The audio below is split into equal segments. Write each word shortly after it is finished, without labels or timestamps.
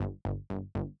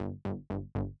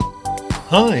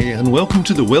Hi, and welcome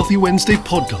to the Wealthy Wednesday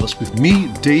podcast with me,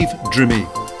 Dave Drimmy.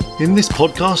 In this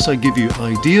podcast, I give you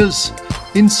ideas,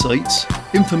 insights,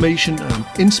 information, and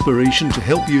inspiration to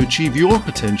help you achieve your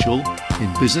potential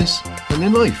in business and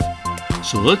in life.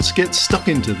 So let's get stuck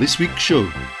into this week's show.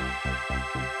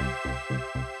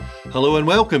 Hello and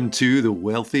welcome to the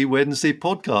Wealthy Wednesday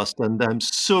podcast. And I'm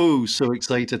so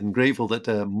excited and grateful that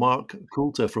Mark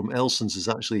Coulter from Elson's is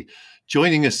actually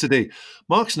joining us today.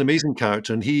 Mark's an amazing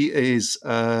character, and he is,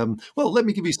 let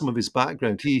me give you some of his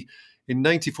background. In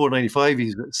 94, 95,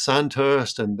 he's at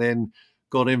Sandhurst and then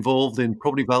got involved in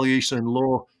property valuation and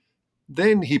law.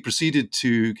 Then he proceeded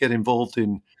to get involved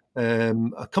in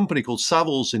a company called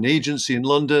Savills in agency in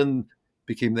London,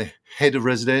 became the head of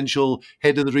residential,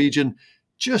 head of the region.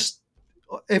 Just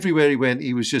everywhere he went,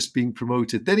 he was just being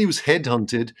promoted. Then he was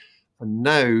headhunted, and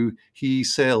now he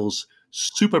sells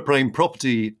super prime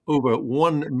property over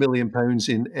 £1 million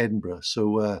in Edinburgh.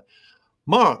 So,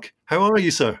 Mark, how are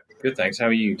you, sir? Good, thanks. How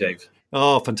are you, Dave?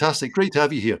 Oh, fantastic. Great to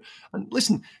have you here. And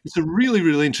listen, it's a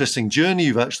really interesting journey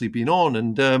you've actually been on.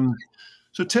 And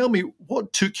so tell me,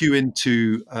 what took you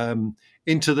into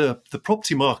the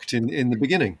property market in the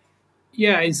beginning?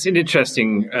 Yeah, it's an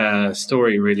interesting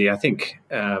story, really. I think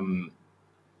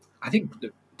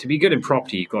to be good in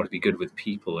property, you've got to be good with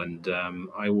people, and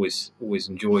I always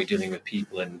enjoy dealing with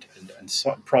people and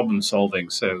problem solving.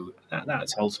 So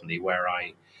that's ultimately where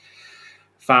I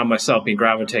found myself being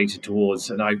gravitated towards.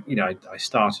 And I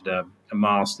started a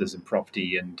master's in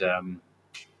property and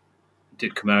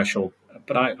did commercial,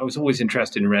 but I was always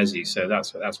interested in resi, so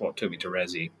that's what took me to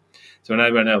resi. So when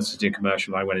everyone else was doing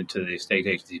commercial, I went into the estate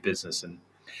agency business, and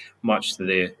much to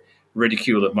the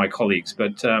ridicule of my colleagues.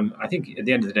 But I think at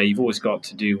the end of the day, you've always got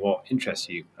to do what interests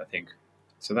you, I think.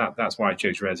 So that's why I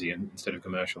chose resi instead of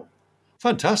commercial.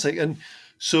 Fantastic. And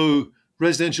so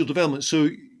residential development. So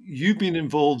you've been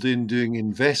involved in doing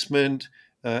investment.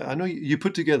 I know you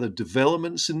put together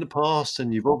developments in the past,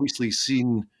 and you've obviously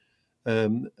seen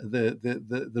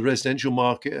the residential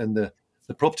market and the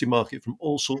property market from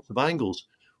all sorts of angles.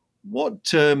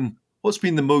 What's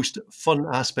been the most fun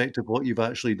aspect of what you've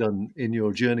actually done in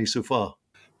your journey so far?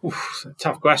 Oof,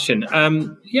 tough question.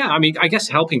 I guess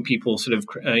helping people sort of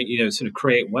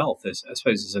create wealth, I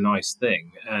suppose, is a nice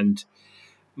thing. And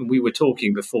we were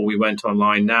talking before we went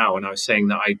online now, and I was saying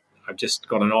that I've just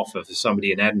got an offer for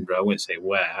somebody in Edinburgh. I won't say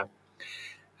where.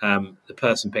 The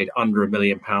person paid under £1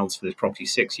 million for this property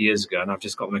 6 years ago, and I've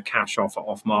just got them a cash offer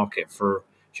off market for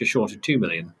just short of £2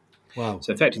 million. Wow.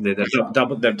 So effectively, they've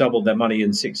doubled their money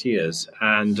in 6 years.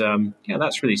 And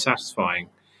that's really satisfying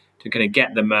to kind of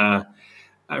get them a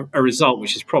result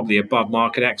which is probably above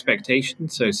market expectation.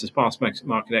 So surpass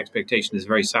market expectation is a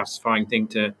very satisfying thing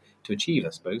to achieve, I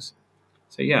suppose.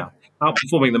 So yeah,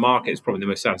 outperforming the market is probably the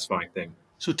most satisfying thing.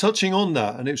 So touching on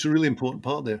that, and it's a really important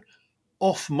part there,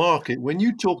 off market. When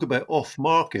you talk about off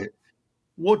market,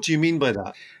 what do you mean by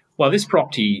that? Well, this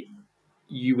property,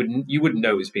 you wouldn't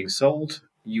know it's being sold.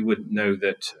 You wouldn't know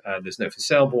that there's no for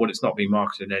sale board. It's not being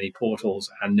marketed in any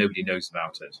portals, and nobody knows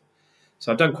about it.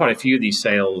 So I've done quite a few of these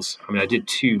sales. I mean, I did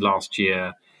 2 last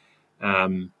year.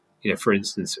 For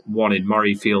instance, one in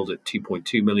Murrayfield at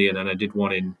 2.2 million, and I did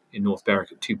one in North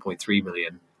Berwick at 2.3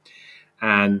 million.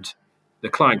 And the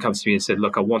client comes to me and said,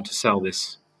 "Look, I want to sell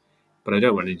this, but I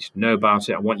don't want anyone to know about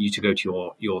it. I want you to go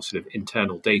to your sort of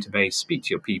internal database, speak to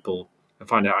your people, and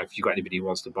find out if you've got anybody who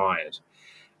wants to buy it."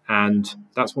 And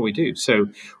that's what we do. So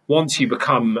once you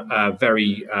become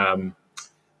very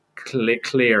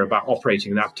clear about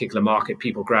operating in that particular market,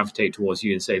 people gravitate towards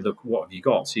you and say, "Look, what have you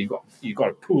got?" So you've got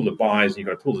a pool of buyers, and you've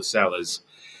got a pool of sellers,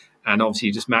 and obviously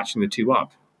you're just matching the two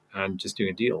up and just doing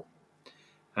a deal.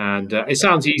 And it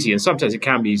sounds easy, and sometimes it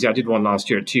can be easy. I did one last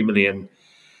year at 2 million.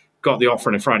 Got the offer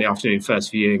on a Friday afternoon,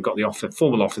 first view, and got the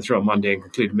formal offer through on Monday, and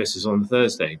concluded misses on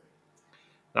Thursday.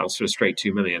 That was sort of straight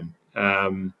 2 million.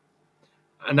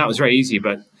 And that was very easy,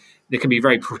 but there can be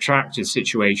very protracted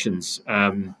situations.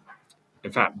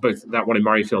 In fact, both that one in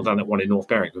Murrayfield and that one in North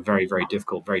Berwick were very, very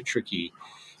difficult, very tricky,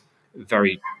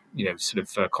 very,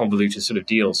 convoluted sort of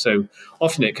deals. So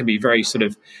often it can be very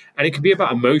and it can be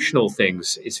about emotional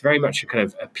things. It's very much a kind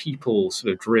of a people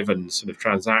sort of driven sort of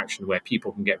transaction where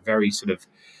people can get very sort of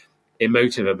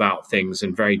emotive about things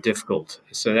and very difficult.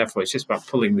 So therefore, it's just about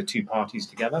pulling the two parties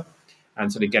together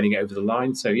and sort of getting it over the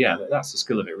line. So yeah, that's the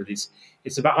skill of it, really.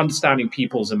 It's about understanding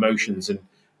people's emotions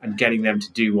and getting them to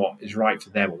do what is right for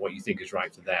them or what you think is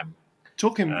right for them.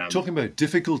 Talking about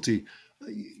difficulty,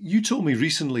 you told me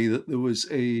recently that there was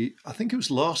I think it was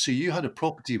last year, you had a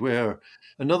property where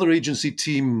another agency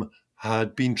team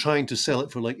had been trying to sell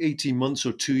it for like 18 months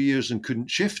or 2 years and couldn't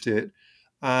shift it.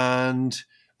 And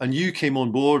you came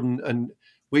on board and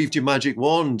waved your magic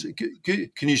wand.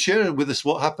 Can you share with us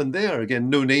what happened there? Again,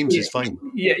 no names Yeah, is fine.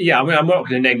 yeah. I mean, I'm not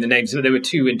going to name the names, but there were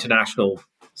two international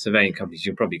surveying companies.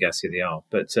 You'll probably guess who they are.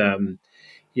 But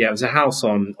yeah, it was a house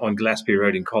on Gillespie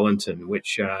Road in Colinton,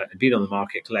 which had been on the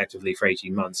market collectively for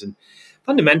 18 months. And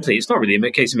fundamentally, it's not really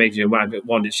a case of making a magic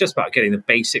wand. It's just about getting the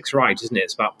basics right, isn't it?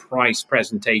 It's about price,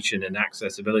 presentation, and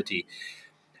accessibility.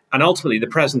 And ultimately, the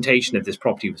presentation of this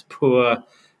property was poor.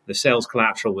 The sales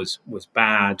collateral was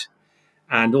bad,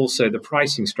 and also the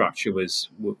pricing structure was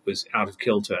out of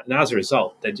kilter. And as a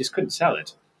result, they just couldn't sell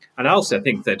it. And I also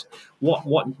think that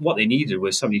what they needed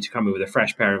was somebody to come in with a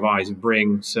fresh pair of eyes and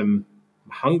bring some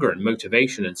hunger and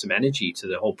motivation and some energy to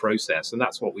the whole process. And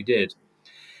that's what we did.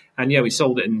 And yeah, we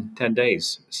sold it in 10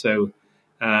 days. So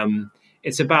um,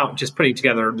 it's about just putting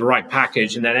together the right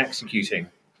package and then executing.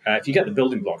 If you get the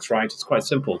building blocks right, it's quite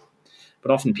simple.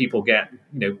 But often people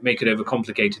make it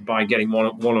overcomplicated by getting one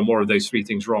or more of those three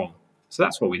things wrong. So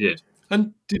that's what we did.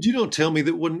 And did you not tell me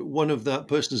that one of that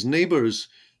person's neighbours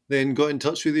then got in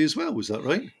touch with you as well? Was that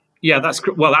right? Yeah,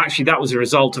 well. Actually, that was a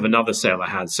result of another sale I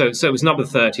had. So it was number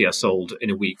 30 I sold in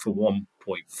a week for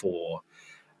 1.4,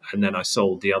 and then I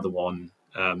sold the other one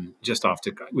just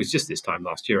after. It was just this time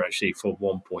last year actually for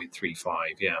 1.35.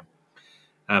 Yeah.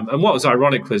 And what was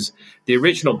ironic was the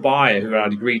original buyer who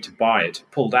had agreed to buy it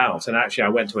pulled out, and actually I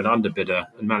went to an underbidder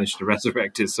and managed to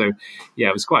resurrect it. So yeah,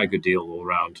 it was quite a good deal all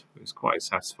around. It was quite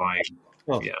satisfying.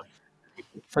 Oh, Yeah.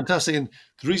 fantastic. And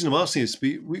the reason I'm asking is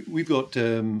we've got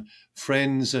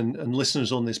friends and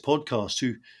listeners on this podcast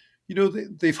who,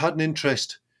 they've had an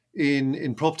interest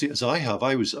in property as I have.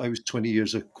 I was 20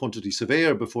 years a quantity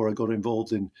surveyor before I got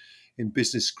involved in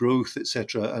business growth,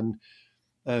 etc. And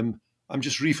um, I'm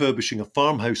just refurbishing a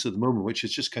farmhouse at the moment, which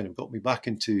has just kind of got me back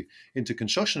into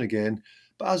construction again.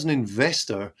 But as an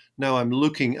investor, now I'm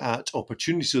looking at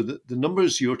opportunities. So the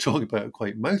numbers you're talking about are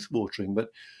quite mouth-watering. But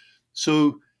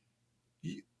so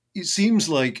it seems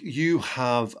like you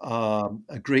have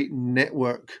a great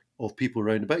network of people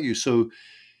around about you. So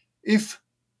if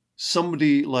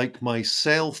somebody like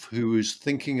myself who is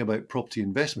thinking about property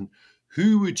investment,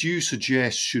 who would you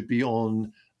suggest should be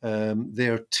on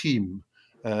their team?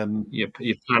 Um, Your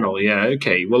panel, yeah,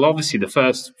 okay. Well, obviously, the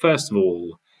first of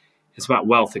all, it's about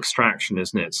wealth extraction,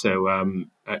 isn't it? So,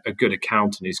 a good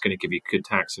accountant who's going to give you good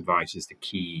tax advice is the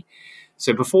key.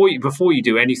 So, before you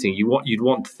do anything, you'd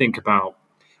want to think about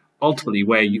ultimately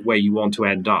where you want to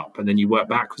end up, and then you work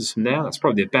backwards from there. That's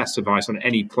probably the best advice on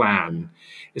any plan.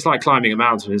 It's like climbing a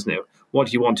mountain, isn't it? What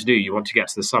do you want to do? You want to get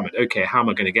to the summit. Okay, how am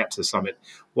I going to get to the summit?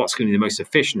 What's going to be the most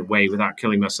efficient way without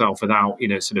killing myself? Without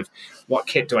sort of what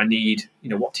kit do I need?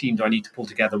 What team do I need to pull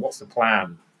together? What's the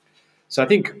plan? So I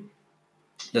think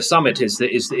the summit is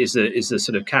the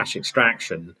sort of cash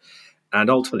extraction, and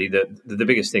ultimately the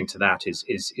biggest thing to that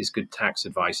is good tax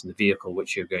advice and the vehicle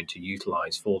which you're going to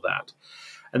utilize for that.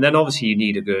 And then obviously you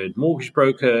need a good mortgage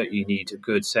broker, you need a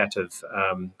good set of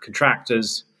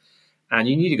contractors, and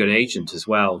you need a good agent as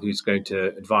well who's going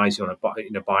to advise you on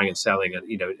buying and selling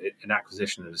an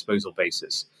acquisition and disposal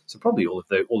basis. So probably all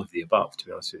of the above, to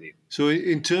be honest with you. so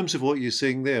in terms of what you're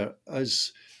saying there,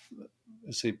 as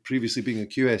I say, previously being a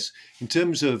QS, in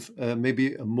terms of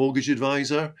maybe a mortgage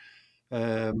advisor,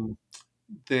 um,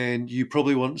 then you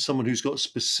probably want someone who's got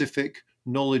specific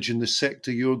knowledge in the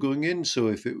sector you're going in. So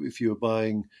if you're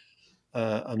buying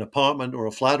an apartment or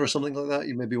a flat or something like that,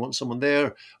 you maybe want someone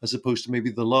there, as opposed to maybe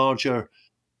the larger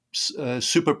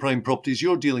super prime properties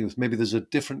you're dealing with. Maybe there's a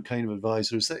different kind of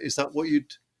advisor. Is that what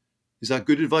you'd is that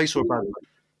good advice or bad advice?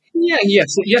 Yeah,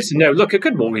 yes, and no. Look, a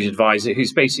good mortgage advisor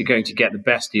who's basically going to get the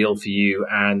best deal for you,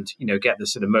 and get the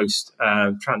sort of most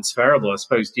transferable, I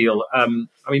suppose, deal. I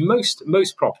mean,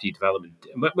 most property development,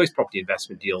 most property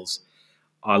investment deals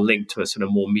are linked to a sort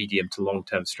of more medium to long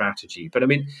term strategy. But I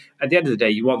mean, at the end of the day,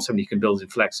 you want somebody who can build in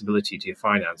flexibility to your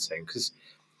financing, because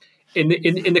in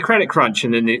the credit crunch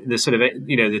and in the sort of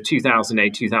the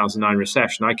 2008 2009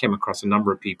 recession, I came across a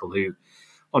number of people who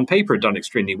on paper had done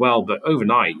extremely well, but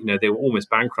overnight, they were almost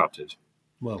bankrupted.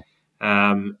 Well,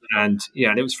 And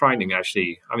yeah, and it was frightening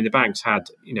actually. I mean, the banks,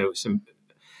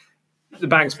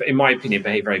 in my opinion,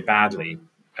 behaved very badly.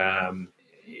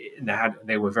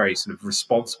 They were very sort of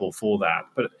responsible for that.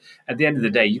 But at the end of the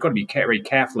day, you've got to be very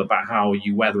careful about how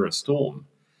you weather a storm.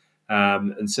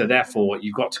 And so, therefore,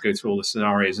 you've got to go through all the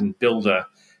scenarios and build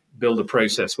a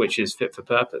process which is fit for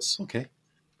purpose. okay.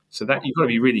 So that you've got to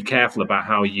be really careful about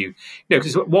how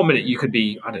because one minute you could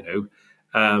be, I don't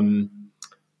know,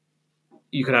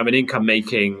 you can have an income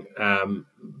making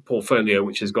portfolio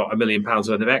which has got £1 million worth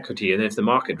of equity, and if the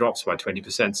market drops by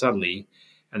 20% suddenly,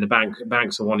 and the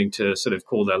banks are wanting to sort of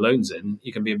call their loans in,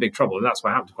 you can be in big trouble, and that's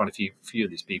what happened to quite a few of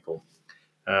these people.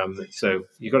 So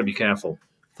you've got to be careful.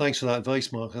 Thanks for that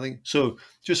advice, Mark. I think so.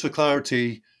 Just for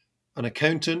clarity, an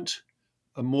accountant,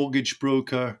 a mortgage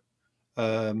broker,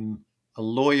 a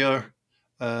lawyer,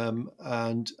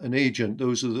 and an agent.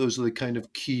 Those are the kind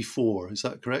of key four. Is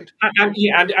that correct?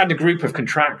 Yeah, and a group of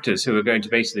contractors who are going to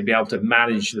basically be able to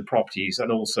manage the properties,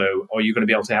 and also, or you're going to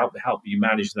be able to help you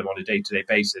manage them on a day to day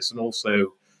basis, and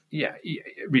also, yeah,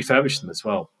 refurbish them as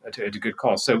well at a good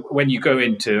cost. So when you go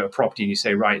into a property and you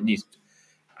say, right, it needs,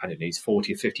 I don't know, needs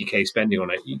 40 or 50K spending on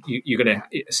it, you're going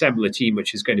to assemble a team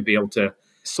which is going to be able to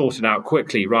sort it out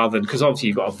quickly, rather than, because obviously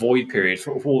you've got a void period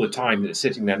for all the time that it's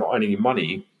sitting there not earning you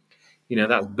money.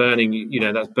 That's burning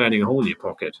a hole in your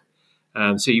pocket.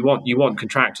 So you want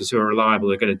contractors who are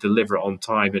reliable, are going to deliver it on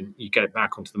time, and you get it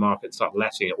back onto the market and start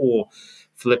letting it or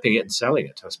flipping it and selling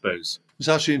it, I suppose. It's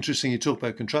actually interesting you talk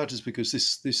about contractors because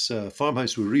this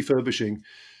farmhouse we're refurbishing.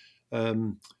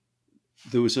 Um,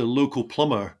 there was a local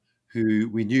plumber who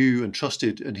we knew and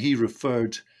trusted, and he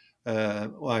referred.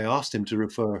 Well, I asked him to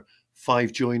refer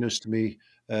 5 joiners to me,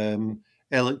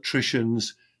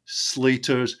 electricians,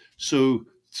 slaters. So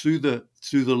through the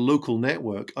local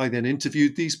network, I then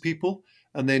interviewed these people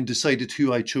and then decided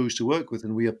who I chose to work with,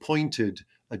 and we appointed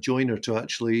a joiner to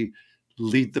actually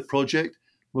lead the project.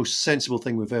 Most sensible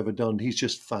thing we've ever done. He's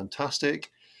just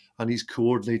fantastic, and he's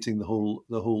coordinating the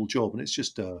whole job, and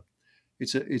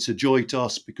it's a joy to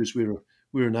us because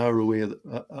we're an hour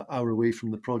away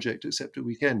from the project except at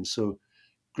weekends. So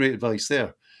great advice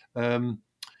there. Um,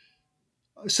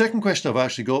 Second question I've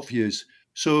actually got for you is: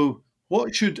 so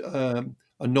what should a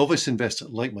novice investor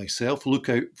like myself look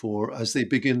out for as they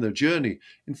begin their journey?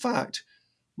 In fact,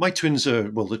 my twins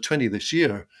they're 20 this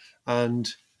year, and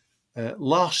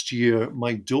last year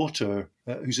my daughter,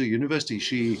 who's at university,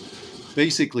 she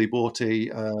basically bought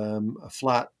a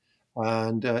flat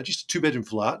and just a two-bedroom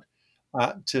flat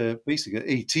at basically at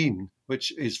 18,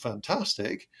 which is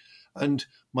fantastic. And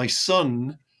my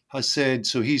son has said,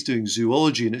 so he's doing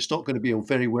zoology, and it's not going to be a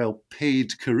very well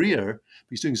paid career, but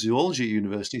he's doing zoology at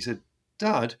university. He said,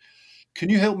 Dad, can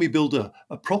you help me build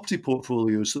a property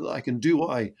portfolio so that I can do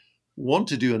what I want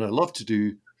to do and I love to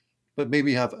do, but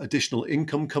maybe have additional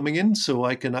income coming in so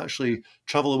I can actually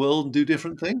travel the world and do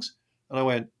different things? And I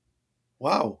went,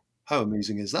 wow, how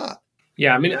amazing is that?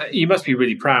 Yeah, I mean, you must be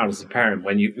really proud as a parent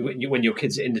when your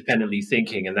kids are independently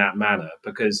thinking in that manner,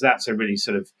 because that's a really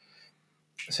sort of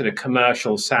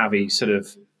commercial savvy sort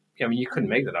of. I mean, you couldn't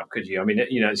make that up, could you? I mean,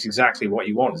 it's exactly what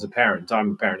you want as a parent.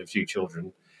 I'm a parent of 2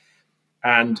 children,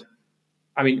 and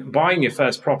I mean, buying your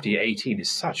first property at 18 is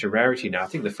such a rarity now. I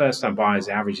think the first time buyers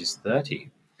average is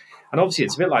 30. And obviously,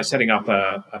 it's a bit like setting up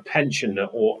a pension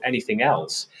or anything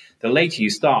else. The later you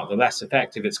start, the less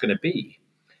effective it's going to be.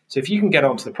 So if you can get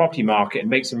onto the property market and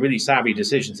make some really savvy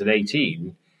decisions at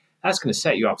 18, that's going to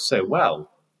set you up so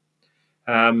well.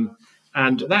 Um,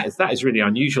 and that is really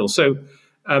unusual. So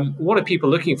what are people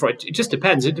looking for? It just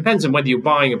depends. It depends on whether you're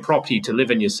buying a property to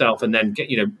live in yourself and then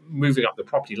moving up the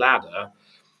property ladder,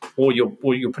 or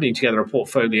you're putting together a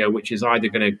portfolio which is either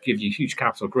going to give you huge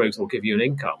capital growth or give you an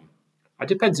income. It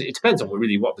depends on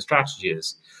what the strategy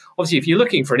is. Obviously, if you're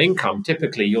looking for an income,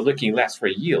 typically you're looking less for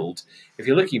a yield. If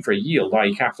you're looking for a yield,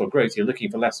 i.e., capital growth, you're looking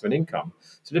for less of an income.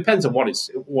 So it depends on what it's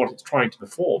trying to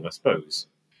perform, I suppose.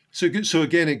 So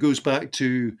again, it goes back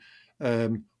to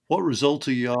what result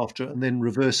are you after, and then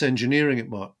reverse engineering it,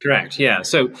 Mark. Correct. Yeah.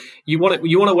 So you want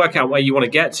to work out where you want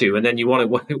to get to, and then you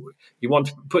want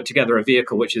to put together a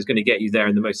vehicle which is going to get you there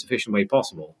in the most efficient way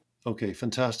possible. Okay,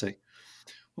 fantastic.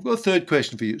 I've got a third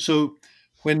question for you. So,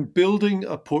 when building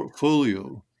a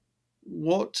portfolio,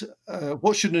 what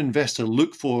should an investor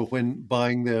look for when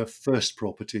buying their first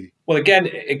property? Well, again,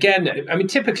 I mean,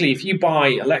 typically, if you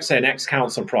buy, let's say, an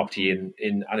ex-council property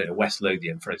in I don't know, West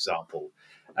Lothian, for example,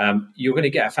 you're going to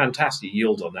get a fantastic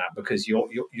yield on that because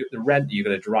the rent that you're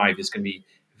going to derive is going to be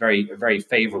very, very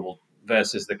favourable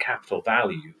versus the capital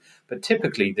value. But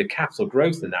typically, the capital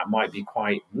growth in that might be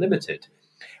quite limited.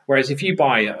 Whereas if you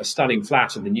buy a stunning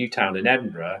flat in the new town in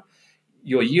Edinburgh,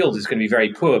 your yield is going to be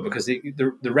very poor because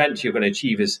the rent you're going to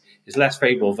achieve is less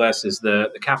favourable versus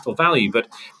the capital value. But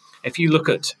if you look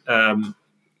at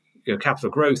capital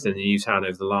growth in the new town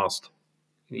over the last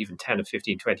even 10 or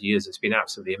 15, 20 years, it's been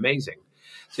absolutely amazing.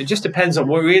 So it just depends on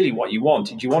really what you want.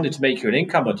 Do you want it to make you an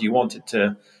income, or do you want it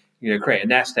to create a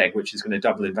nest egg which is going to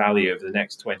double in value over the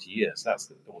next 20 years?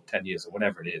 Or 10 years or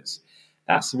whatever it is.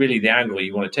 That's really the angle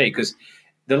you want to take, because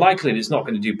the likelihood is not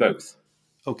going to do both.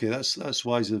 Okay, that's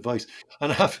wise advice,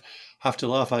 and I have to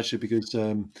laugh actually because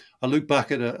I look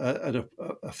back at a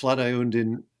flat I owned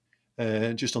in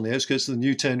just on the outskirts of the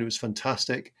new town. It was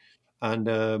fantastic, and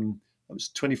That was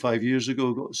 25 years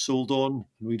ago, got sold on,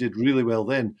 and we did really well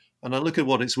then. And I look at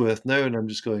what it's worth now, and I'm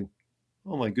just going,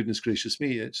 oh my goodness gracious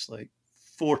me, it's like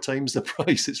 4 times the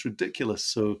price. It's ridiculous.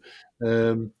 So,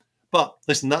 um, but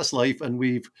listen, that's life, and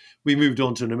we moved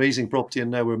on to an amazing property,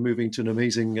 and now we're moving to an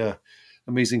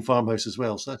amazing farmhouse as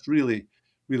well. So that's really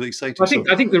really exciting. So,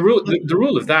 I think the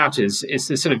rule of that is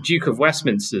the sort of Duke of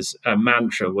Westminster's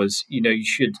mantra was, you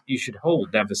should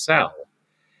hold, never sell.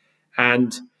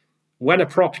 And when a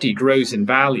property grows in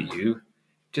value,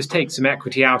 just take some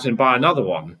equity out and buy another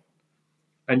one,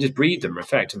 and just breed them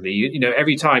effectively.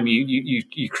 Every time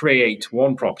you create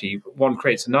one property, one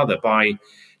creates another by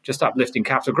just uplifting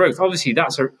capital growth. Obviously,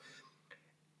 the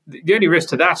only risk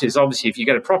to that is obviously if you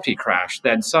get a property crash,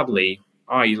 then suddenly,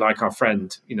 i.e., like our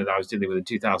friend that I was dealing with in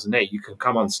 2008, you can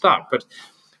come unstuck. But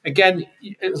again,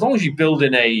 as long as you build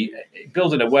in a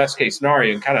worst case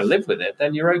scenario and kind of live with it,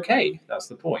 then you're okay. That's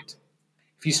the point.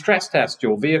 If you stress test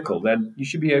your vehicle, then you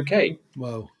should be okay.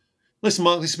 wow. Listen,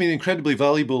 Mark, this has been incredibly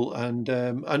valuable, and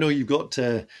I know you've got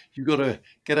to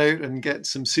get out and get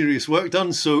some serious work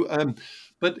done. So,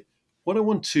 but what I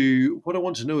want to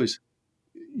know is,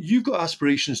 you've got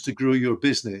aspirations to grow your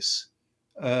business,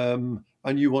 and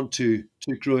you want to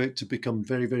grow it to become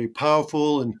very very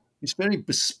powerful, and it's very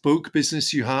bespoke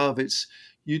business you have. It's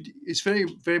very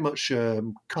very much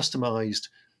customized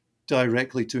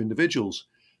directly to individuals.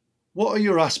 What are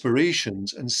your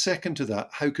aspirations? And second to that,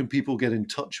 how can people get in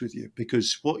touch with you?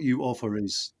 Because what you offer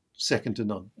is second to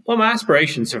none. Well, my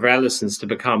aspirations for Ellison's to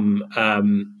become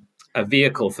a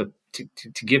vehicle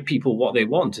to give people what they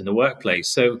want in the workplace.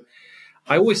 So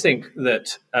I always think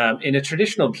that in a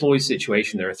traditional employee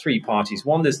situation, there are three parties.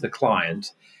 One, there's the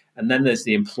client, and then there's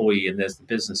the employee, and there's the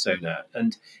business owner.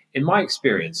 And in my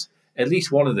experience, at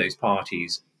least one of those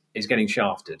parties is getting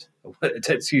shafted.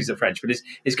 Excuse the French, but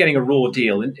it's getting a raw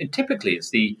deal. And typically, it's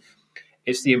the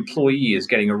employee is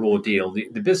getting a raw deal.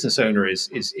 The business owner is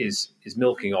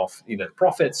milking off the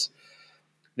profits.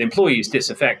 The employee is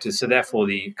disaffected, so therefore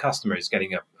the customer is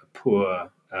getting a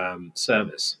poor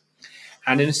service.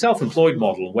 And in a self-employed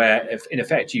model, where if in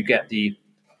effect you get the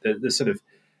sort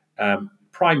of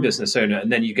prime business owner,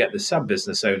 and then you get the sub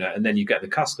business owner, and then you get the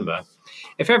customer,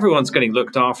 if everyone's getting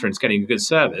looked after and is getting a good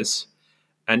service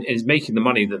and is making the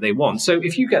money that they want. So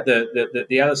if you get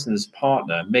the Ellison's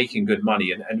partner making good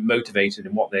money and motivated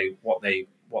in what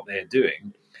they're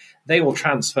doing, they will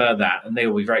transfer that, and they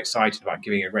will be very excited about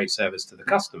giving a great service to the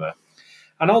customer.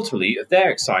 And ultimately, if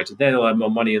they're excited, they'll earn more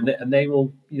money, and they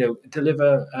will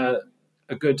deliver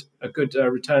a good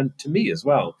return to me as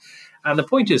well. And the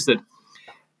point is that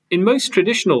in most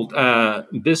traditional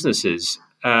businesses,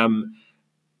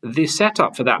 the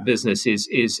setup for that business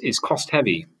is cost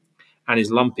heavy and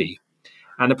is lumpy.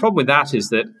 And the problem with that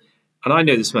is that, and I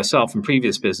know this myself from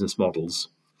previous business models,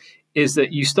 is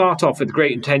that you start off with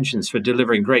great intentions for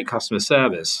delivering great customer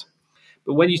service.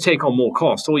 But when you take on more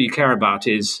cost, all you care about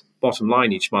is bottom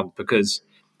line each month, because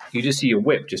you just see your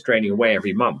whip just draining away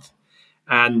every month.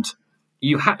 And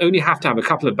you only have to have a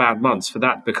couple of bad months for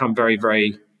that to become very,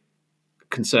 very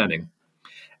concerning.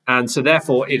 And so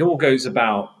therefore, it all goes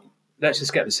about, let's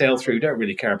just get the sale through. Don't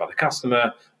really care about the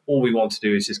customer. All we want to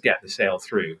do is just get the sale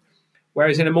through.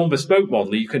 Whereas in a more bespoke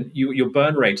model, your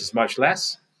burn rate is much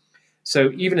less.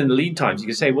 So even in the lead times, you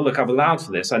can say, well, look, I've allowed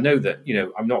for this. I know that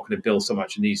I'm not going to bill so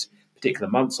much in these particular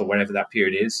months or whatever that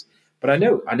period is. But I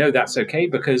know that's okay,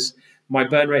 because my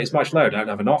burn rate is much lower. I don't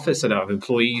have an office. I don't have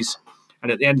employees.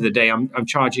 And at the end of the day, I'm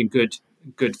charging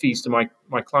good fees to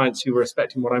my clients who are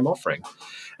respecting what I'm offering.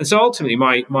 And so ultimately,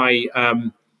 my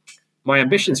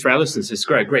ambitions for Ellison's is to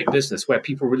grow a great business where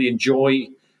people really enjoy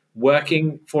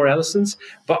working for Ellison's,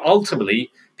 but ultimately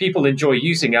people enjoy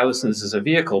using Ellison's as a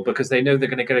vehicle because they know they're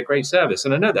going to get a great service.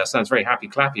 And I know that sounds very happy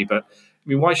clappy, but I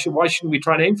mean, why shouldn't we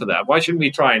try and aim for that? Why shouldn't we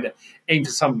try and aim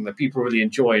for something that people really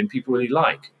enjoy and people really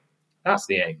like? That's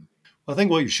the aim. I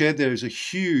think what you've shared there is a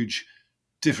huge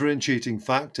differentiating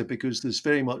factor, because there's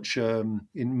very much in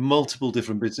multiple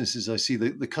different businesses, I see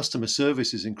the customer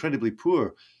service is incredibly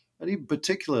poor, and even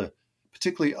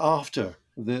particularly after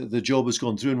the job has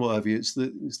gone through and what have you,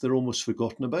 they're almost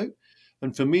forgotten about.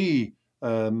 And for me,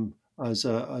 as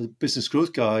a business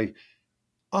growth guy,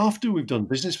 after we've done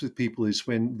business with people is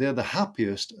when they're the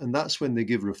happiest, and that's when they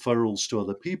give referrals to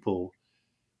other people,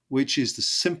 which is the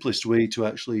simplest way to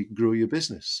actually grow your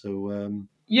business. So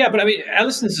Yeah, but I mean,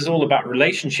 Ellison's is all about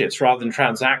relationships rather than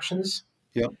transactions.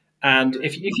 yeah, And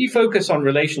if you focus on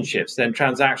relationships, then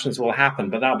transactions will happen,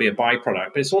 but that'll be a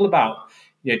byproduct. But it's all about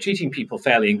treating people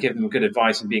fairly and giving them good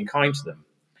advice and being kind to them.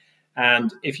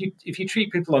 And if you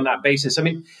treat people on that basis, I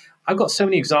mean, I've got so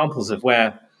many examples of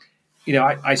where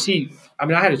I see. I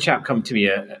mean, I had a chap come to me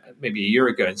maybe a year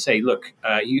ago and say, look,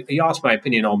 he asked my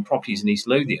opinion on properties in East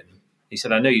Lothian. He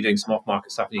said, I know you're doing some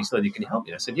off-market stuff in East Lothian. Can you help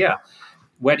me? I said, yeah.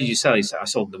 Where did you sell? He said, I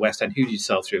sold in the West End. Who did you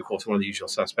sell through? Of course, one of the usual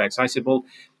suspects. I said, well,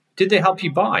 did they help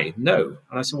you buy? No.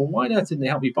 And I said, well, why on earth didn't they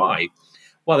help you buy?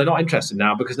 Well, they're not interested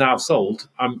now because now I've sold.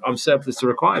 I'm surplus to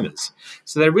requirements.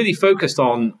 So they're really focused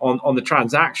on the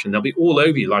transaction. They'll be all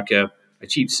over you like a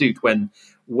cheap suit when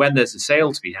there's a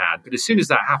sale to be had. But as soon as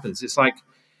that happens, it's like,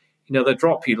 they'll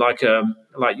drop you like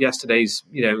yesterday's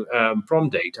prom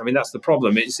date. I mean, that's the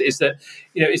problem. Is that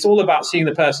it's all about seeing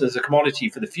the person as a commodity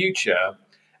for the future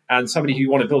and somebody who you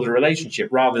want to build a relationship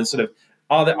rather than sort of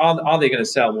are they going to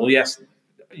sell? Well, yes,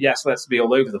 let's be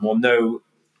all over them, or no,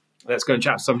 let's go and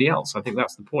chat to somebody else. I think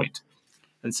that's the point.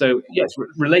 And so, yes,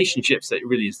 relationships, that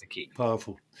really is the key.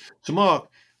 Powerful. So, Mark,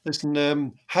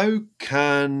 listen, how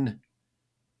can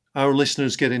our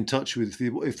listeners get in touch with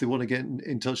you if they want to get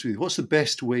in touch with you? What's the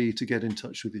best way to get in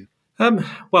touch with you?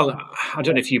 Well, I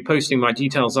don't know if you're posting my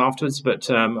details afterwards, but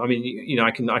I mean,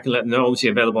 I can let them know. Obviously,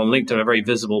 available on LinkedIn. I'm a very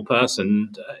visible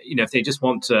person. If they just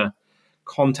want to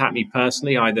contact me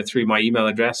personally, either through my email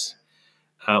address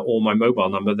or my mobile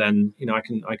number, then I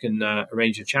can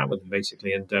arrange a chat with them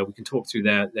basically, and we can talk through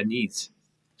their needs.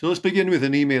 So let's begin with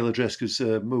an email address because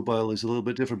mobile is a little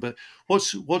bit different. But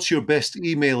what's your best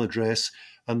email address,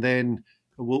 and then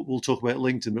we'll talk about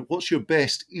LinkedIn. But what's your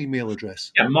best email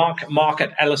address? Yeah, Mark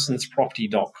at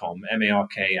ellisonsproperty.com.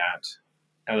 MARK at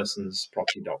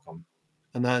ellisonsproperty.com.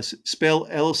 And that's spell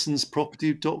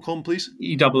ellisonsproperty.com, please.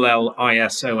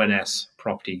 ELLISONS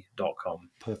property.com.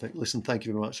 Perfect. Listen, thank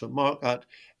you very much. So Mark at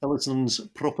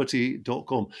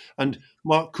ellisonsproperty.com. And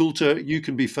Mark Coulter, you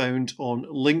can be found on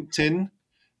LinkedIn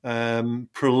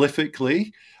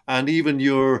prolifically, and even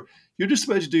you're just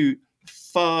about to do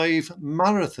 5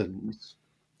 marathons.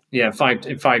 Yeah,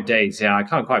 5 days. Yeah, I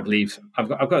can't quite believe I've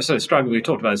got sort of struggling. We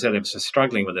talked about this earlier. I'm just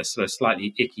struggling with this sort of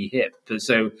slightly icky hip.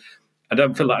 So I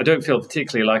don't feel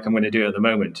particularly like I'm going to do it at the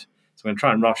moment. So I'm going to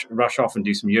try and rush off and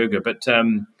do some yoga. But so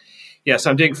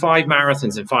I'm doing 5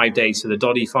 marathons in 5 days for the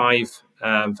Doddy 5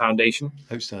 Foundation.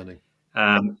 Outstanding.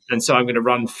 And so I'm going to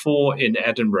run 4 in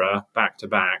Edinburgh back to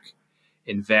back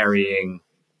in varying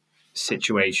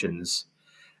situations.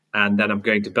 And then I'm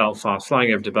going to Belfast,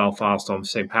 flying over to Belfast on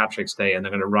St. Patrick's Day, and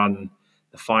I'm going to run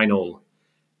the final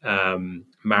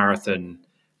marathon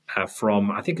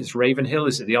from, I think it's Ravenhill,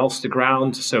 is it the Ulster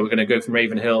ground? So we're going to go from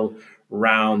Ravenhill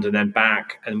round and then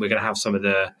back, and we're going to have some of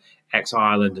the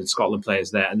ex-Ireland and Scotland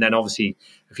players there. And then obviously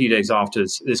a few days after,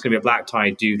 there's going to be a black tie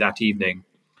due that evening.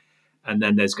 And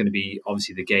then there's going to be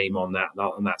obviously the game on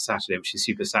that Saturday, which is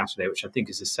Super Saturday, which I think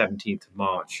is the 17th of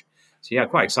March. So yeah,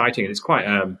 quite exciting. And it's quite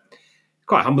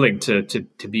humbling to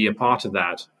be a part of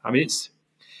that. I mean,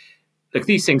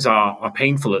 these things are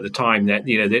painful at the time. That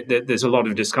there's a lot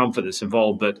of discomfort that's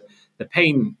involved, but the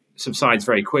pain subsides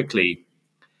very quickly.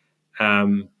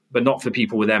 But not for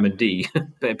people with M&D.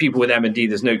 But people with M&D,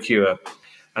 there's no cure,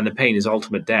 and the pain is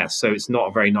ultimate death. So it's not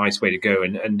a very nice way to go.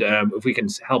 And if we can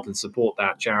help and support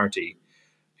that charity,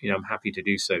 I'm happy to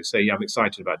do so. So yeah, I'm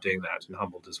excited about doing that and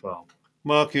humbled as well.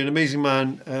 Mark, you're an amazing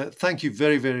man. Thank you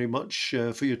very, very much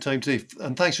for your time today.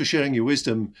 And thanks for sharing your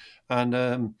wisdom.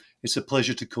 And it's a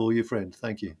pleasure to call you a friend.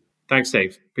 Thank you. Thanks,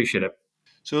 Dave. Appreciate it.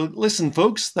 So listen,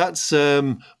 folks, that's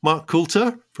Mark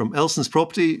Coulter from Ellison's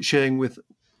Property sharing with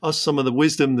us some of the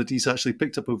wisdom that he's actually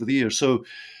picked up over the years. So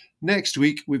next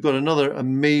week, we've got another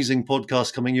amazing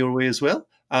podcast coming your way as well.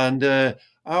 And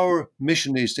our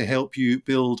mission is to help you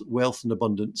build wealth and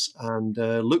abundance. And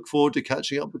look forward to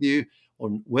catching up with you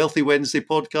on Wealthy Wednesday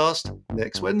podcast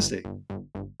next Wednesday.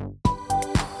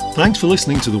 Thanks for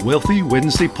listening to the Wealthy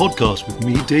Wednesday podcast with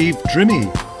me, Dave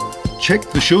Drimmy. Check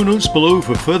the show notes below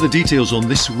for further details on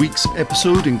this week's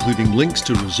episode, including links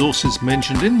to resources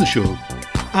mentioned in the show.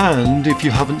 And if you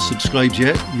haven't subscribed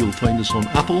yet, you'll find us on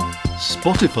Apple,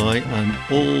 Spotify, and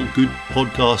all good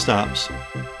podcast apps.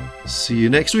 See you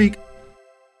next week.